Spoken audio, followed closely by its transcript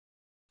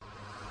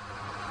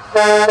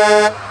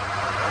I'm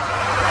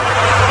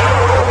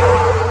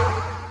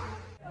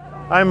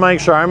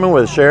Mike Sharman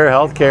with Share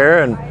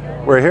Healthcare, and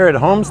we're here at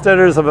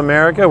Homesteaders of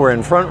America. We're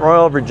in Front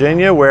Royal,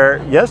 Virginia, where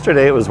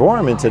yesterday it was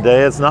warm and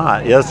today it's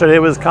not. Yesterday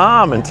it was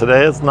calm and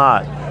today it's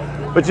not.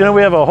 But you know,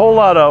 we have a whole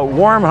lot of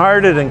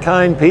warm-hearted and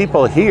kind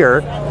people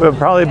here. We have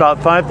probably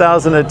about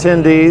 5,000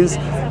 attendees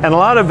and a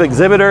lot of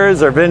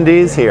exhibitors or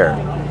vendees here.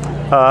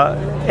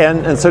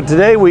 And so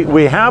today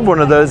we have one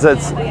of those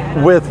that's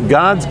with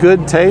God's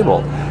Good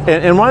Table.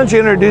 And why don't you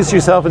introduce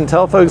yourself and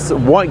tell folks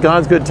what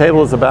God's Good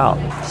Table is about?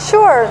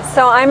 Sure.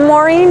 So I'm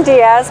Maureen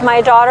Diaz.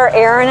 My daughter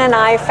Erin and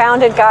I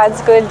founded God's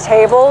Good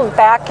Table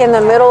back in the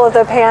middle of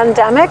the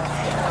pandemic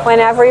when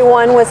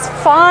everyone was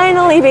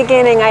finally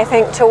beginning, I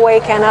think, to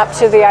waken up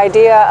to the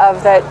idea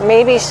of that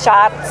maybe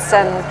shots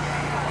and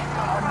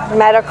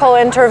medical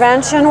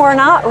intervention were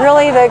not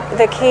really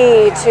the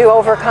key to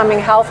overcoming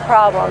health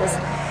problems.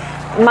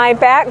 My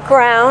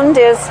background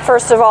is,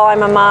 first of all,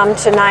 I'm a mom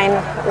to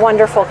 9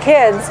 wonderful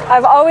kids.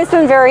 I've always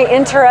been very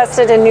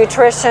interested in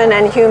nutrition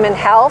and human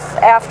health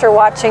after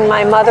watching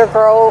my mother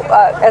grow,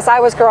 as I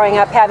was growing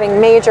up,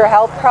 having major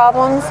health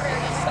problems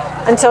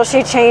until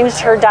she changed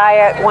her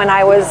diet when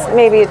I was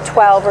maybe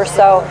 12 or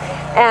so.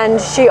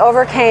 And she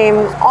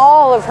overcame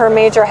all of her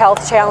major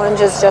health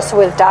challenges just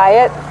with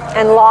diet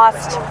and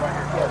lost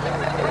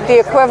the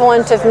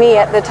equivalent of me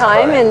at the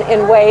time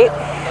in weight.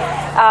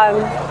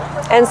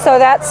 And so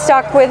that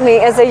stuck with me.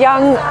 As a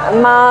young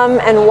mom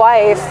and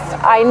wife,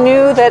 I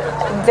knew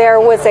that there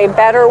was a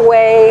better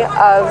way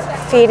of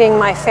feeding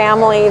my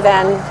family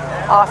than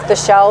off the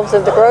shelves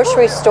of the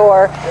grocery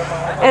store.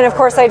 And of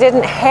course, I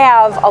didn't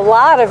have a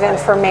lot of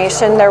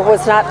information. There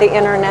was not the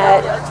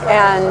internet,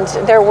 and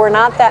there were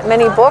not that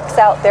many books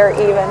out there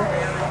even.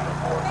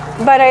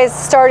 But I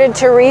started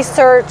to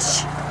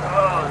research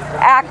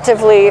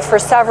actively for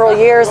several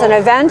years and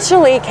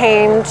eventually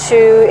came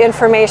to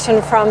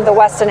information from the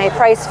Weston A.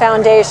 Price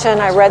Foundation.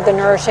 I read the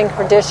Nourishing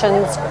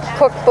Traditions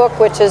cookbook,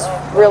 which is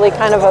really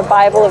kind of a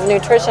Bible of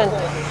nutrition.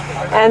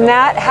 And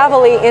that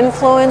heavily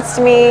influenced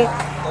me.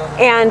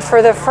 And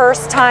for the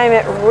first time,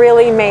 it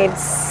really made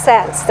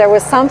sense. There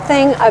was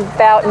something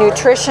about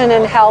nutrition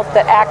and health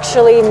that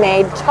actually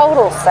made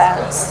total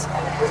sense.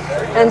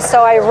 And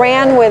so I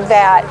ran with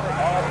that.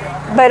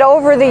 But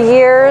over the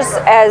years,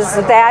 as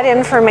that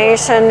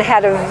information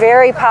had a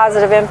very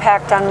positive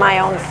impact on my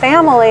own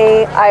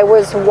family, I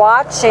was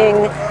watching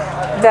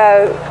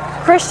the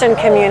Christian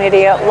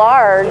community at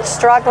large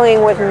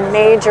struggling with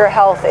major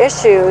health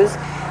issues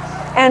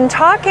and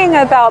talking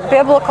about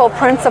biblical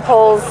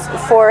principles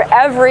for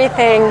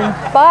everything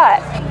but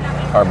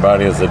our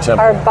body is a temple.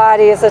 Our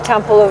body is a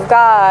temple of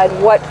God,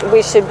 what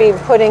we should be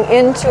putting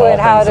into all it,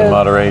 how to... in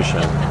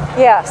moderation.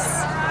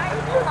 Yes.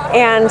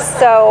 And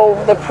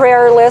so the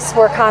prayer lists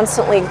were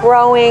constantly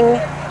growing.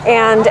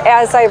 And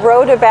as I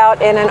wrote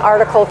about in an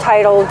article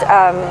titled,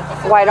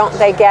 Why Don't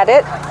They Get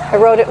It? I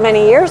wrote it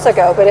many years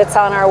ago, but it's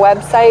on our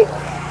website.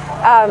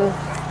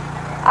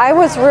 I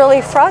was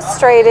really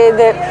frustrated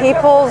that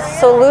people's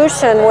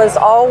solution was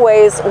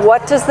always,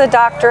 what does the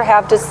doctor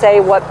have to say?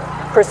 What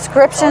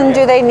prescription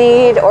do they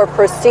need or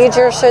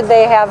procedure should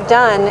they have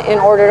done in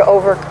order to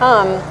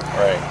overcome?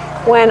 Right.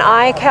 When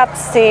I kept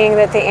seeing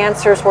that the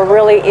answers were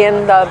really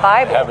in the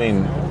Bible.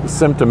 Having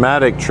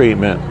symptomatic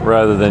treatment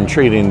rather than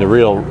treating the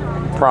real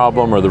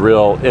problem or the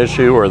real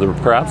issue or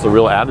perhaps the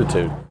real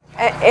attitude.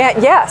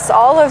 Yes,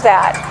 all of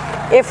that.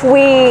 If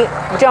we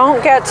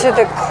don't get to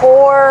the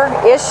core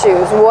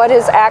issues, what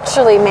is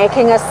actually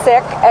making us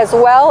sick, as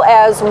well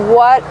as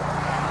what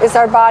is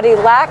our body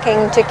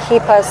lacking to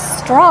keep us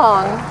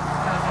strong,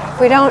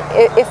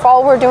 if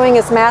all we're doing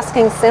is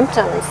masking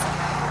symptoms,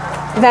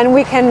 then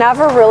we can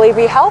never really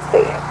be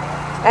healthy.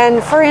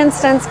 And for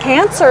instance,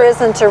 cancer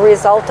isn't a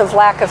result of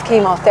lack of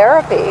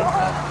chemotherapy.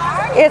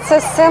 It's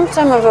a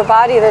symptom of a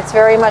body that's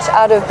very much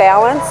out of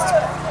balance,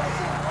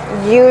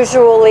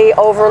 usually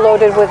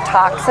overloaded with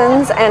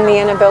toxins and the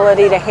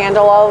inability to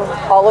handle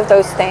all of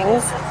those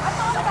things.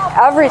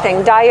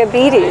 Everything,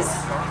 diabetes,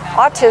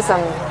 autism,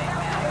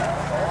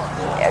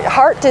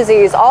 heart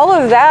disease, all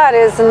of that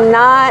is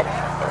not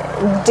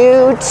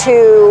due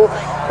to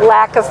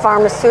lack of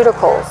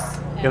pharmaceuticals.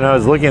 You know, I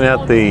was looking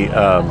at the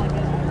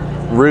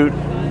root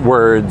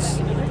words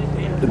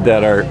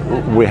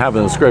that we have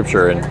in the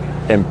scripture,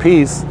 and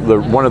peace,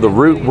 one of the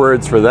root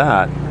words for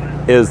that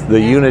is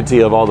the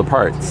unity of all the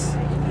parts.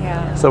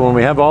 Yeah. So when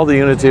we have all the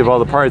unity of all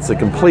the parts, the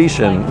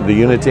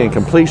unity and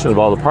completion of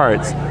all the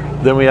parts,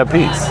 then we have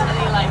peace.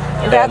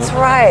 That's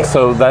right.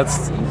 So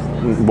that's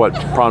what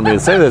prompted me to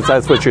say this.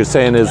 That's what you're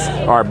saying is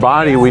our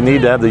body, we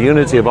need to have the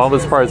unity of all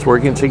its parts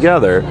working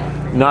together,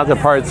 not the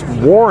parts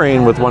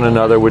warring with one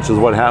another, which is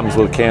what happens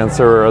with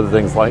cancer or other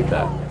things like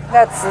that.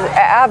 That's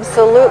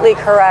absolutely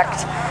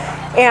correct.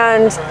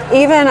 And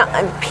even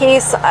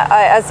peace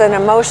as an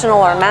emotional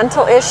or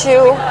mental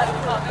issue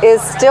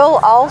is still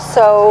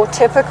also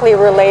typically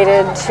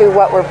related to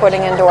what we're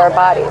putting into our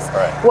bodies.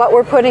 Right. What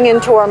we're putting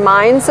into our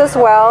minds as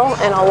well,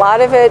 and a lot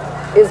of it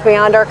is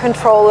beyond our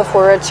control if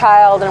we're a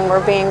child and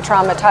we're being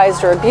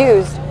traumatized or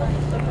abused.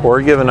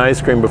 Or given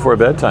ice cream before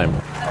bedtime.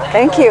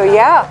 Thank you,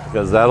 yeah.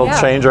 Because that'll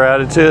change our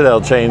attitude,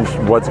 that'll change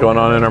what's going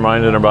on in our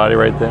mind and our body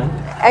right then.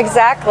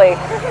 Exactly.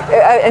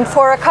 And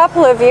for a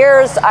couple of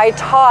years, I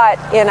taught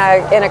in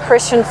a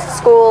Christian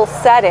school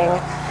setting.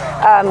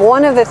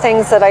 One of the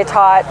things that I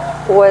taught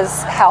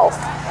was health,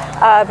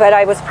 but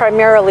I was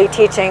primarily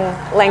teaching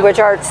language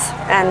arts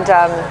and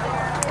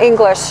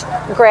English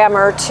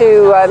grammar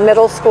to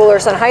middle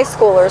schoolers and high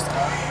schoolers.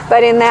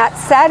 But in that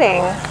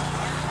setting,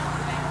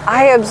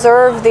 I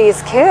observed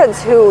these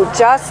kids who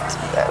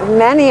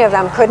many of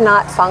them could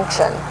not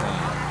function.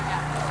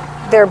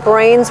 Their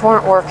brains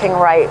weren't working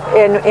right.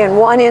 In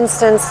one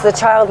instance, the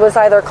child was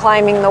either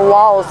climbing the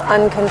walls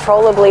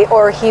uncontrollably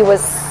or he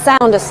was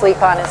sound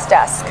asleep on his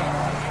desk.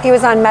 He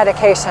was on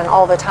medication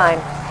all the time.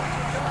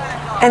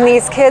 And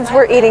these kids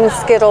were eating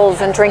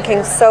Skittles and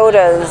drinking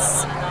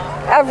sodas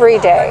every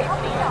day.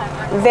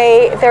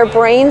 Their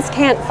brains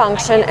can't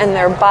function and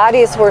their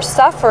bodies were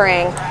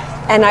suffering.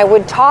 And I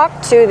would talk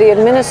to the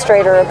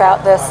administrator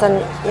about this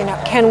and,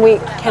 can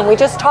we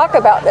just talk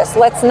about this?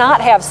 Let's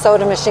not have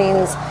soda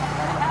machines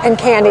and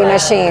candy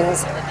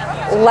machines.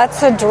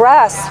 Let's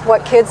address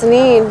what kids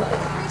need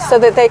so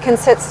that they can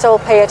sit still,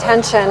 pay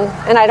attention.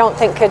 And I don't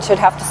think kids should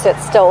have to sit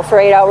still for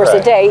 8 hours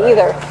a day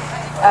either.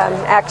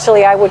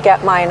 Actually, I would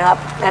get mine up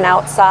and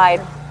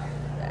outside.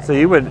 So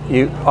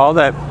all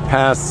that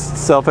past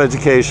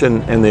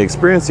self-education and the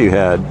experience you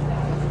had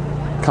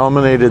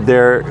culminated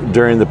there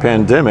during the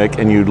pandemic,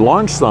 and you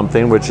launched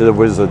something which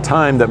was a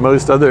time that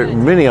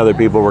many other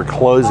people were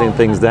closing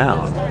things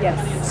down.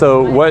 Yes.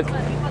 So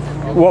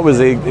what was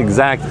the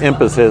exact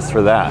impetus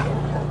for that?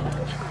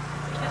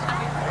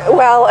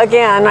 Well,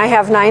 again, I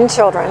have 9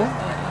 children.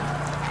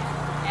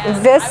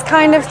 This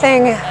kind of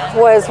thing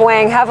was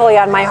weighing heavily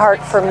on my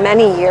heart for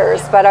many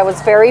years, but I was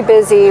very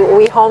busy.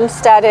 We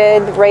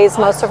homesteaded, raised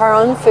most of our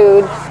own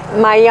food.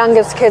 My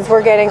youngest kids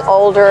were getting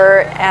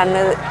older, and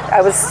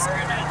I was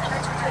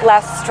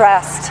less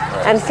stressed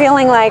and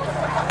feeling like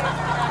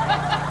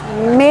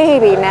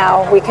maybe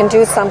now we can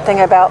do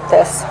something about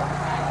this.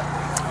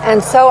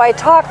 And so I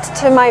talked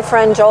to my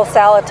friend Joel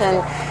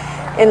Salatin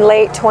in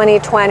late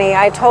 2020.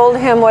 I told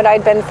him what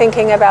I'd been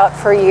thinking about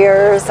for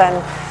years, and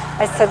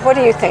I said, what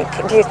do you think?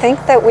 Do you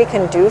think that we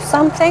can do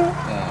something?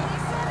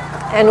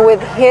 And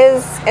with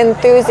his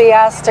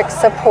enthusiastic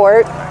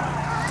support,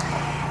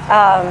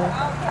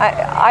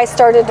 I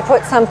started to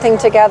put something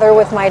together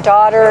with my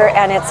daughter,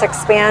 and it's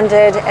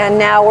expanded, and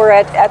now we're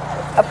at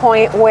a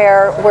point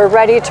where we're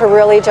ready to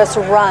really just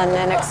run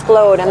and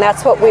explode, and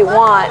that's what we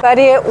want. But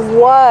it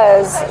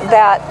was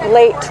that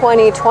late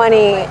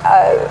 2020,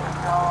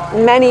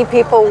 many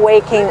people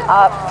waking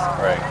up.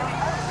 Right.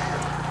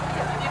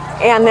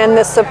 And then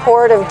the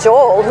support of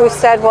Joel, who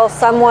said, well,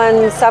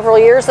 someone several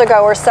years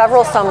ago, or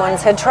several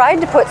someones had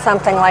tried to put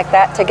something like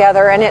that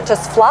together and it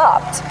just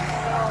flopped.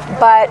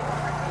 But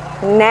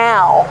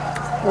now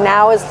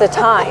is the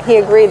time. He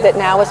agreed that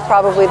now is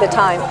probably the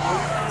time.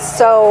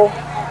 So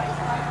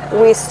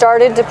we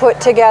started to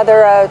put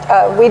together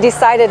we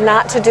decided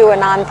not to do a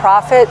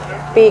nonprofit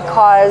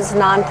because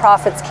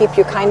nonprofits keep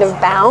you kind of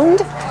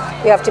bound.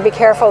 You have to be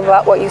careful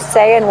about what you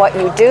say and what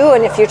you do,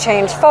 and if you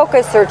change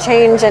focus or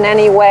change in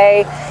any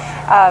way,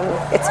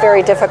 it's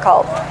very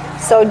difficult.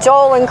 So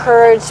Joel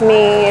encouraged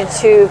me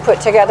to put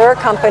together a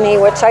company,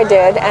 which I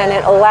did, and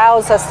it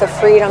allows us the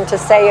freedom to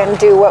say and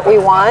do what we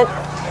want.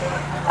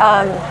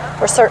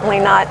 We're certainly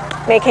not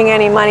making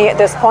any money at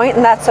this point,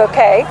 and that's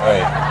okay.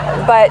 Right.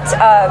 But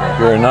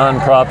you're a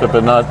non-profit,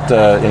 but not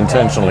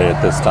intentionally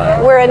at this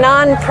time. We're a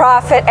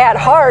non-profit at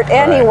heart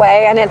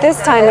anyway, and at this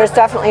time there's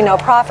definitely no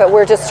profit.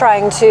 We're just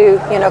trying to,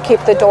 keep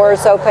the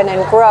doors open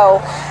and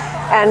grow,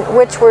 and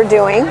which we're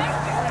doing.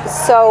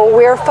 So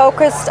we're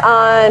focused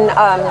on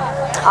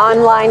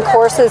online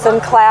courses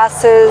and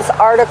classes,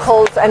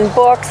 articles and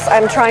books.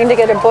 I'm trying to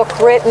get a book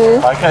written.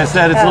 Like I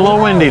said, it's a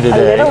little windy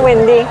today. A little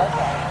windy.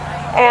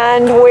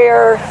 And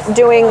we're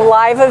doing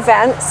live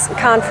events,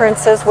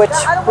 conferences, which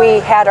we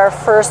had our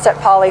first at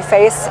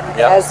Polyface,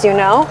 as you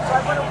know.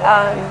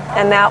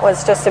 And that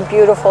was just a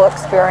beautiful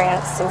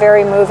experience, a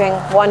very moving,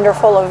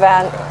 wonderful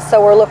event. So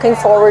we're looking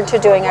forward to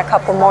doing a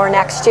couple more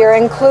next year,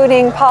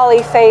 including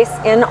Polyface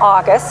in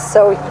August.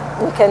 So we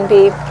can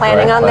be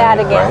planning on that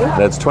again. Right.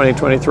 That's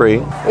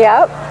 2023.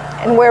 Yep.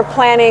 And we're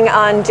planning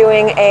on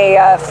doing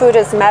a food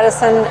as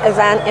medicine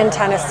event in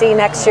Tennessee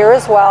next year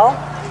as well.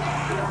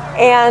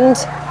 And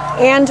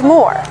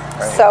more.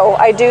 Right. So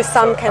I do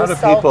some consulting.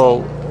 How do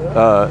people,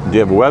 do you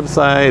have a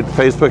website,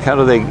 Facebook? How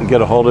do they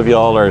get a hold of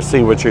y'all or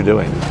see what you're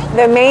doing?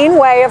 The main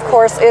way, of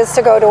course, is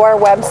to go to our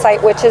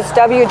website, which is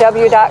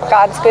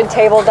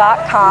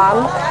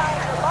www.godsgoodtable.com.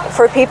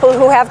 For people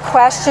who have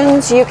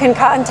questions, you can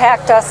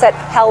contact us at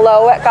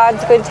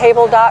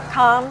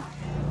hello@godsgoodtable.com.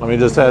 Let me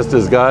just ask,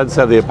 does Gods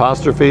have the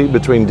apostrophe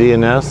between D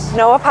and S?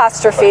 No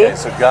apostrophe. Okay,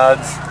 so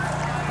Gods.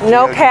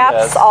 No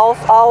caps, all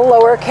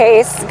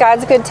lowercase,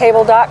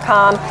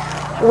 godsgoodtable.com.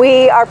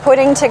 We are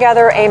putting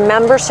together a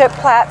membership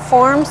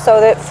platform so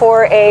that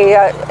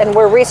and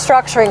we're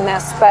restructuring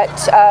this, but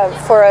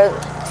for a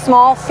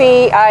small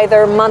fee,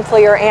 either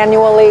monthly or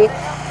annually,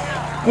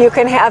 You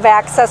can have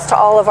access to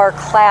all of our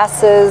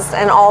classes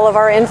and all of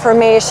our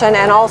information,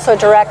 and also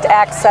direct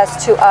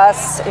access to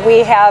us. We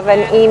have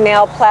an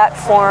email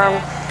platform,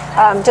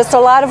 just a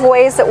lot of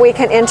ways that we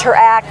can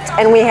interact,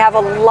 and we have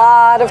a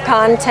lot of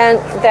content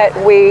that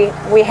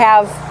we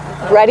have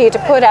ready to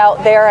put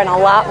out there, and a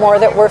lot more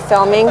that we're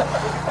filming.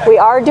 We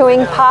are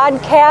doing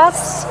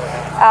podcasts.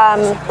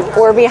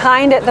 We're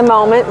behind at the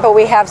moment, but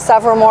we have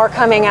several more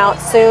coming out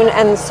soon,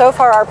 and so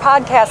far our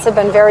podcasts have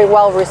been very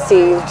well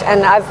received,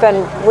 and I've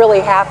been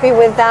really happy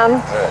with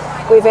them.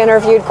 We've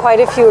interviewed quite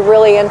a few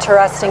really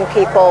interesting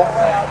people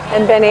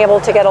and been able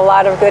to get a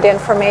lot of good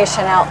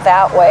information out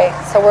that way.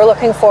 So we're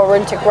looking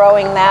forward to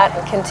growing that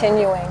and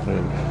continuing.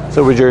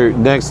 So would your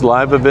next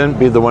live event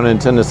be the one in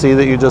Tennessee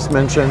that you just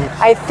mentioned?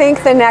 I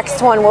think the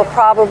next one will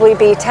probably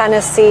be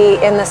Tennessee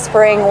in the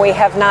spring. We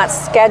have not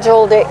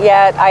scheduled it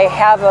yet. I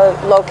have a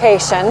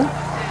location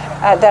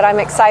that I'm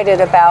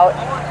excited about.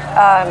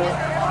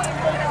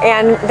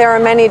 And there are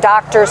many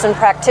doctors and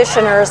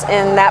practitioners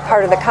in that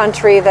part of the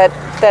country that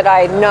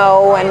I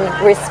know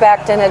and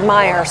respect and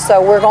admire.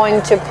 So we're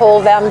going to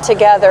pull them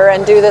together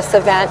and do this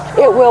event.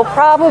 It will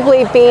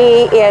probably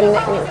be in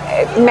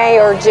May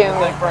or June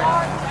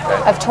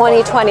of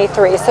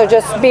 2023, so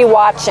just be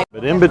watching.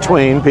 But in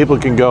between, people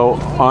can go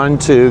on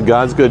to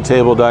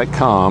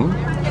godsgoodtable.com.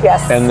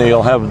 Yes. And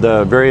you'll have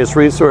the various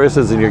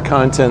resources and your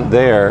content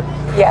there.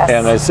 Yes.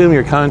 And I assume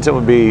your content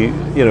would be,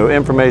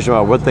 information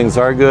about what things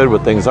are good,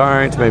 what things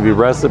aren't, maybe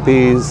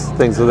recipes,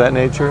 things of that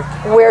nature.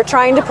 We're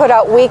trying to put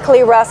out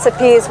weekly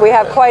recipes. We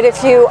have quite a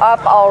few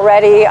up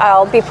already.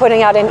 I'll be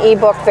putting out an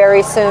ebook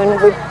very soon.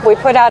 We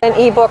put out an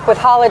ebook with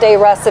holiday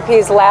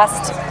recipes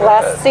last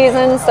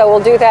season, so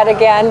we'll do that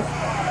again.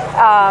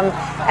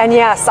 And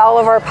yes, all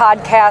of our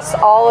podcasts,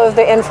 all of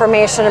the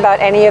information about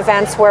any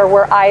events where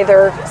we're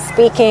either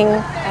speaking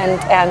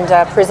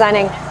and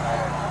presenting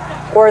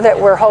or that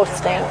we're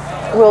hosting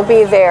will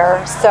be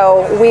there.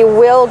 So we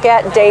will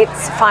get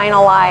dates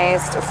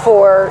finalized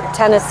for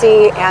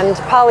Tennessee and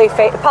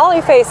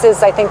Polyface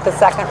is, I think, the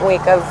second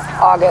week of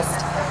August.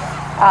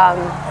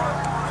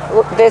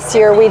 This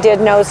year we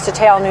did nose to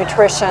tail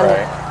nutrition.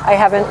 Right. I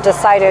haven't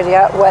decided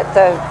yet what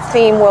the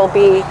theme will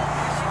be.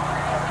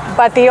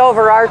 But the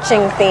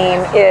overarching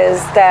theme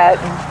is that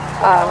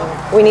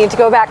we need to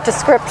go back to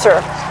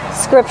Scripture.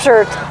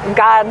 Scripture,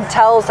 God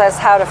tells us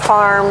how to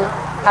farm,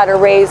 how to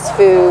raise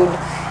food,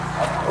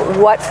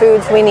 what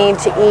foods we need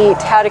to eat,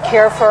 how to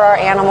care for our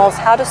animals,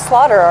 how to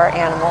slaughter our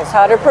animals,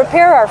 how to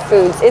prepare our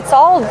foods. It's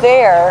all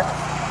there.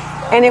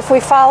 And if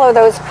we follow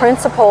those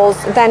principles,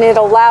 then it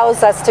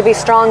allows us to be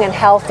strong and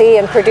healthy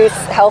and produce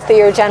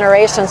healthier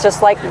generations,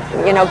 just like,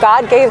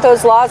 God gave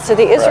those laws to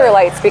the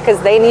Israelites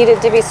because they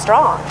needed to be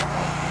strong.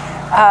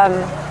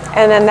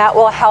 And then that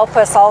will help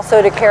us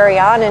also to carry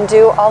on and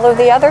do all of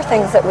the other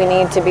things that we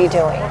need to be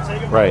doing.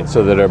 Right,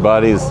 so that our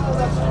body's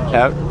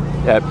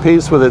at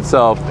peace with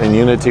itself and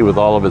unity with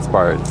all of its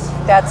parts.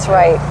 That's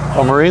right.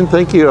 Well, Maureen,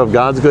 thank you of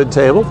God's Good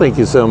Table. Thank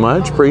you so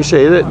much.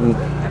 Appreciate it. And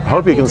I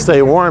hope you can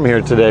stay warm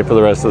here today for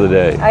the rest of the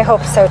day. I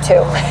hope so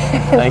too.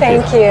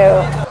 Thank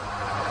you.